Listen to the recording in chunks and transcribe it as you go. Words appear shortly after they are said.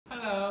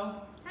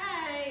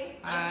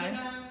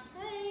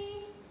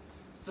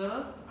So,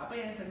 apa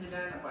yang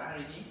Sanjna nak buat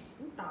hari ni?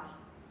 Entah.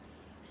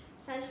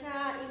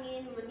 Sanjna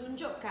ingin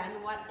menunjukkan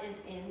what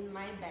is in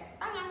my bag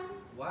tangan.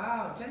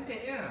 Wow,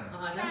 cantiknya.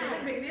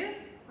 Cantik bag dia.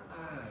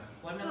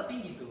 Warna So,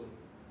 pink gitu.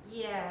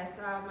 Yes,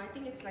 I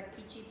think it's like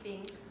peachy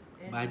pink.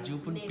 And Baju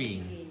pun navy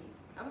pink. green.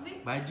 Apa pink?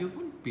 Baju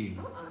pun pink.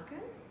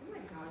 Kan? Oh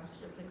my god, I'm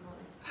such a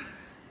pickaholic.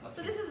 Okay. So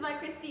this is by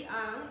Christy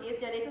Ang.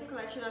 It's their latest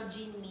collection of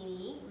jean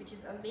mini, which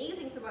is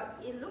amazing. So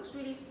it looks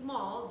really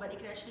small, but it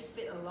can actually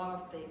fit a lot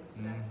of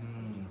things. So that's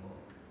really cool.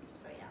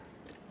 So yeah.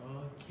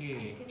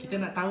 Okay,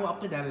 kita nak tahu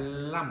apa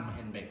dalam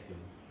handbag tu.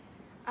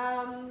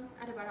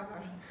 Ada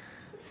barang-barang.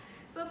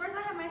 So first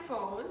I have my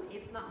phone.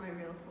 It's not my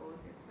real phone.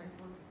 It's my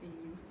phone's being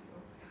used. So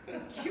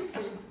cute.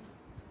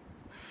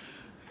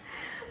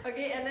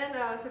 Okay, and then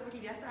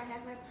seperti biasa I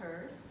have my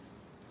purse.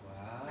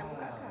 Wow. Nak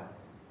buka ke?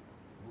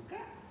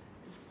 Buka?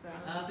 It's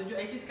Tunjuk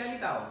IC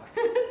sekali tau.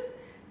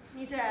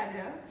 ni je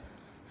ada.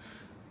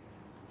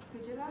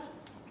 Tu je lah.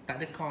 Tak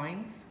ada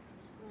coins?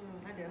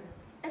 Ada.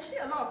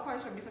 Actually a lot of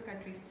coins from different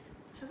countries.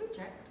 Shall we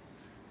check?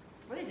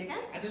 Boleh je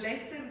kan? Ada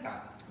lesen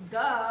tak?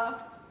 Duh.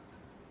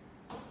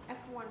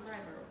 F1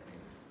 driver, okay.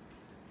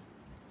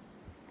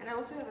 And I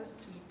also have a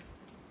sweet.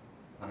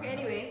 Okay,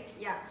 anyway,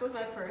 yeah, so it's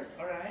my purse.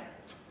 Alright.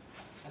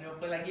 Ada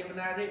apa lagi yang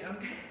menarik?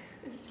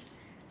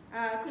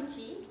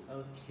 Kunci.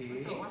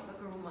 Okay. Untuk masuk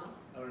ke rumah.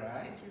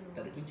 Alright. Kunci rumah.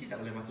 Tak ada kunci tak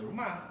boleh masuk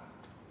rumah.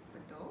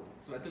 Betul.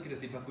 Sebab tu kita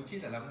simpan kunci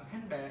dalam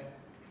handbag.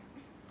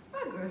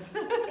 Bagus.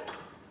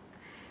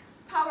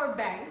 Power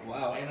bank.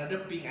 Wow,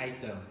 another pink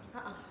items.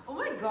 Oh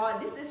my god,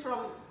 this is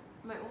from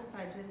my old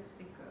pageant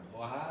sticker.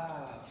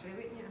 Wow.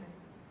 Cerewetnya.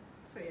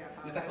 So yeah,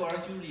 Dia power takut bank.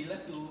 orang curi lah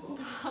tu.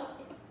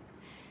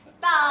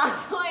 Tak,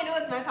 so I know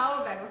it's my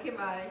power bank. Okay,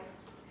 bye.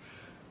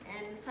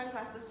 And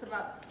sunglasses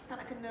sebab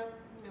tak nak kena,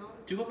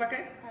 Cuba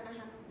pakai.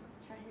 tanahan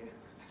cahaya.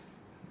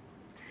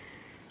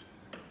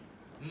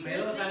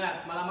 Elok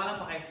sangat.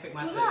 Malam-malam pakai spek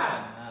mata Itulah.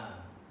 kan.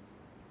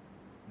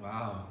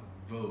 Wow.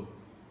 Vogue.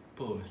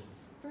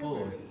 Pose.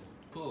 Pose.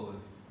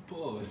 Pose.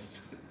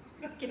 Pose.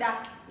 Okay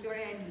dah,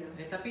 diorang yang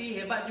gila.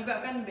 Tapi hebat juga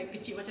kan beg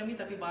kecil macam ni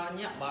tapi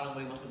banyak barang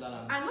boleh masuk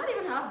dalam. I'm not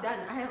even half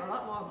done. I have a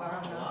lot more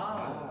barang now.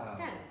 Wow.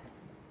 Kan?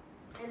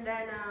 And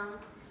then,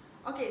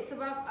 okay,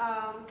 sebab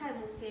kan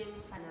musim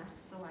panas,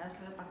 so I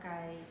selalu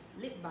pakai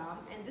lip balm.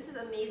 And this is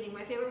amazing.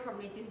 My favorite from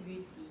Latest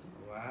Beauty.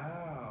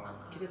 Wow.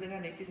 Kita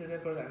dengar Netis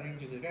ada produk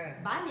lain juga kan?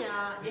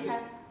 Banyak. They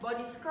have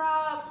body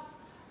scrubs.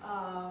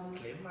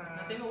 Clay mask.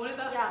 Nak tengok boleh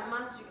tak? Yeah,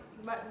 mask juga.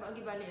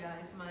 Bagi balik lah.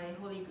 It's my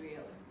holy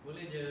grail.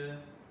 Boleh je.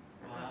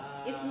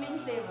 Wow. It's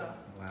mint flavor.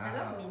 Wow. I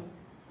love mint.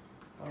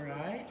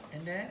 Alright.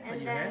 And then what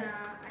And you then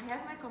have? I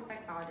have my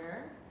compact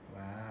powder.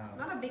 Wow.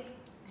 Not a big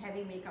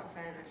heavy makeup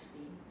fan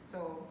actually.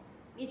 So,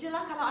 ni je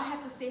lah kalau I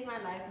have to save my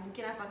life,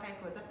 mungkin I pakai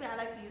kot. Tapi I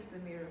like to use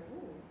the mirror.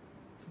 Ooh.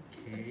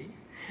 Okay.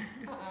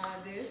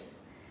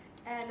 This.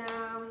 And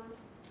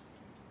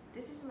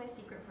this is my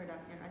secret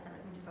product yang I tak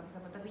nak tunjuk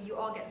siapa-siapa. Tapi you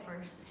all get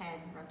first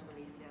hand Ratu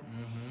Malaysia.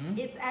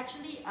 It's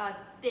actually a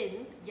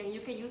tint yang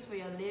you can use for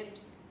your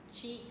lips,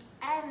 cheeks,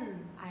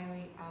 and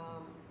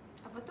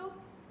apa tu?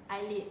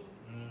 Eyelid.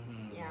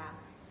 Yeah.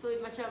 So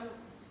macam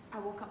I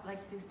woke up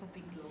like this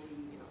tapi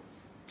glowy,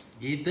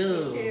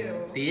 Gitu. Me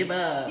too.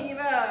 Tiba.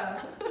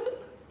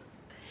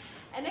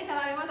 And then kalau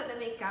I wanted the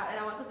makeup and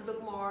I wanted to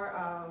look more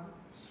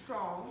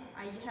strong,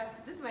 I have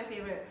this is my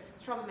favorite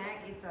from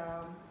MAC. It's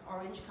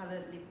orange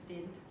colored lip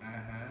tint.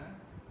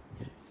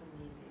 It's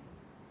amazing.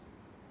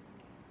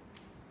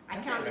 I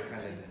can't live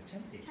without this.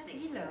 Cantik.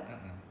 Cantik gila.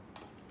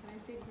 Can I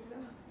say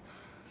gila?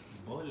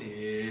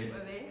 Boleh.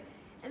 Boleh.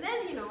 And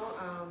then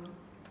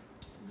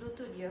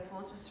Bluetooth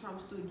earphones is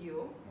from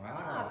Studio.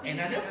 Wow. Pink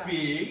Another juga.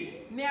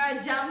 pink. Merah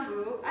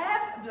jambu. I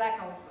have black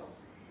also.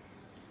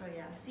 So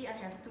yeah, see, I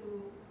have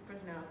two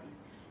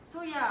personalities.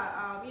 So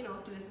yeah,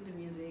 to listen to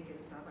music and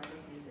stuff. I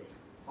love music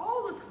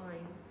all the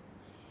time.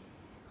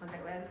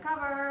 Contact lens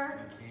cover.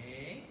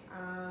 Okay.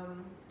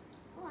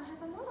 I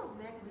have a lot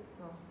of MAC lip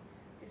gloss.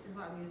 This is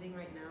what I'm using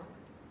right now.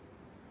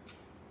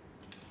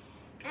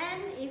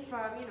 And if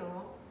I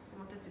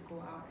wanted to go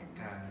out and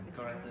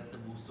Kau rasa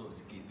busuk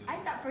sikit tu.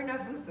 I tak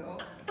pernah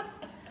busuk.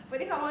 But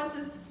if I want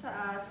to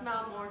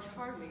smell more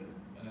charming,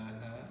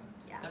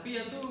 yeah. Tapi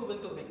yang tu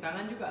bentuk beg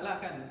tangan jugalah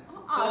kan.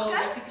 kan? So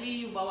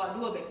basically you bawa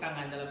dua beg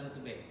tangan dalam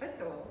satu beg.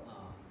 Betul.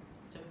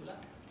 Macam tu lah.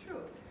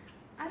 True.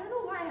 I don't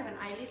know why I have an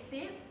eyelid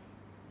tape,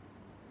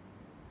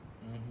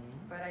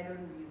 but I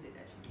don't use it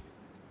actually.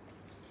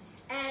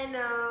 And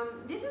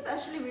this is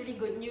actually really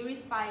good. New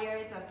Respire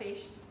is a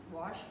face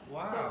wash.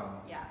 Wow. So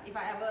yeah, if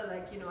I ever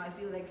I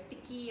feel like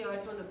sticky or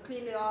I just want to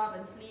clean it off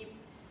and sleep,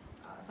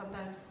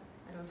 sometimes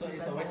I don't So sleep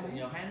it's at always home.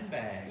 in your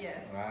handbag.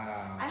 Yes.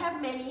 Wow. I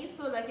have many,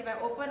 so if I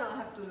open, I'll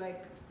have to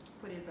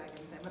put it back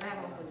inside. But I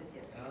haven't opened this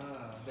yet. So.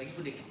 Lagi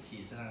pun dia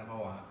kecil, senang nak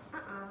bawa.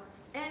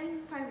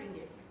 And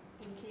RM5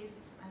 in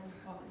case I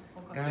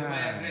forgot. Dia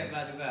bayar Grab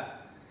lah juga.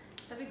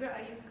 Tapi Grab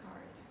I use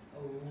card.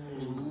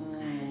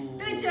 Ooh.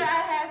 Tu je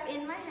I have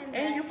in my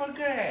handbag. You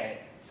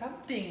forget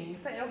something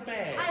inside your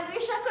bag. I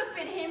wish I could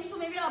fit him,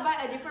 so maybe I'll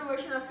buy a different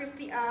version of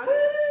Christy Ang,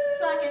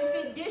 so I can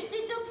fit this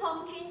little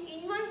pumpkin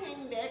in my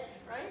handbag,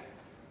 right?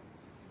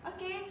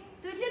 Okay,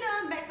 tu je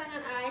dalam bag tangan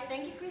I.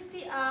 Thank you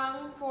Christy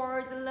Ang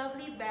for the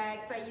lovely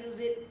bags. I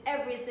use it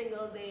every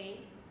single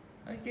day.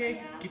 Okay,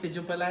 Saya. kita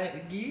jumpa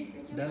lagi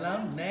Kita jumpa dalam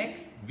lagi.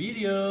 next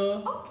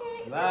video.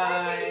 Okay,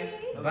 Bye.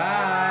 Bye.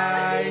 Bye.